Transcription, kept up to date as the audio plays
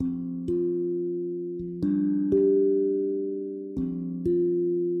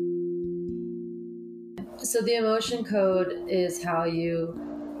So the emotion code is how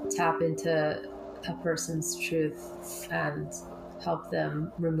you tap into a person's truth and help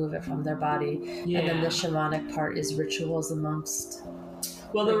them remove it from their body. Yeah. And then the shamanic part is rituals amongst.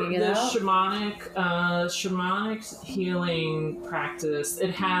 Well, the bringing it out? shamanic healing practice,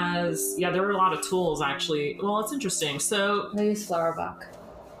 it has, there are a lot of tools actually. Well, it's interesting. So, I use flower buck.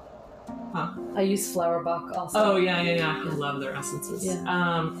 huh? I use flower buck also. Oh, yeah. I love their essences.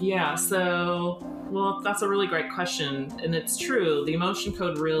 So, well, that's a really great question. And it's true. The emotion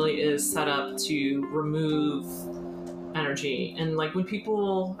code really is set up to remove energy. And like when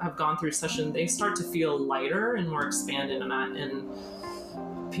people have gone through session, they start to feel lighter and more expanded and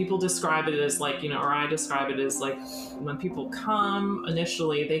people describe it as like, or I describe it as like when people come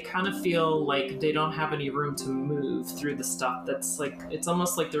initially, they kind of feel like they don't have any room to move through the stuff that's like, it's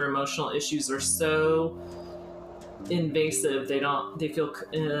almost like their emotional issues are so invasive. They feel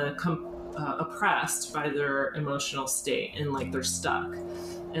oppressed by their emotional state and like they're stuck.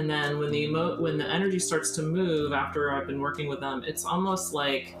 And then when the energy starts to move after I've been working with them, it's almost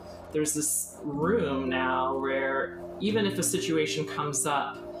like there's this room now where even if a situation comes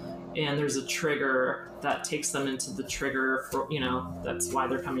up and there's a trigger that takes them into the trigger for, that's why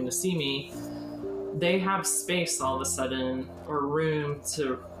they're coming to see me, they have space all of a sudden or room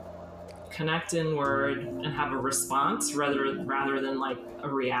to connect inward and have a response rather than like a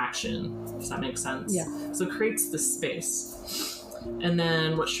reaction. Does that make sense? Yeah. So it creates this space. And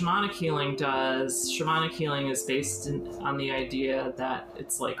then what shamanic healing does, shamanic healing is based on the idea that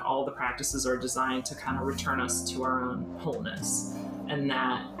it's like all the practices are designed to kind of return us to our own wholeness, and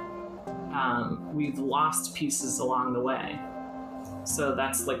that we've lost pieces along the way. So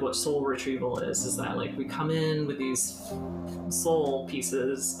that's like what soul retrieval is that like we come in with these soul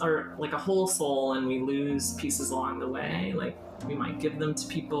pieces or like a whole soul and we lose pieces along the way. Like we might give them to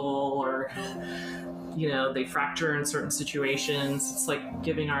people or they fracture in certain situations. It's like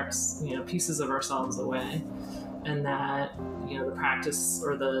giving our, pieces of ourselves away. And that, the practice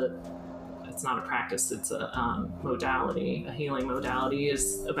it's not a practice, it's a modality, a healing modality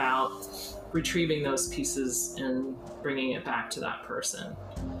is about retrieving those pieces and bringing it back to that person.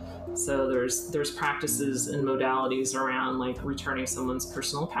 So there's practices and modalities around like returning someone's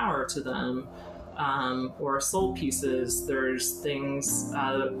personal power to them, or soul pieces. There's things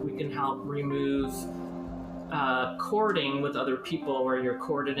that we can help remove cording with other people where you're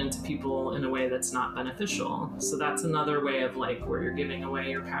corded into people in a way that's not beneficial. So that's another way of like where you're giving away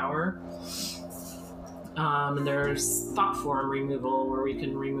your power. And there's thought form removal where we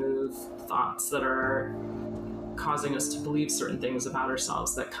can remove thoughts that are causing us to believe certain things about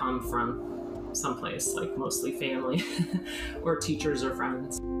ourselves that come from someplace, like mostly family or teachers or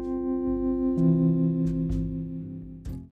friends.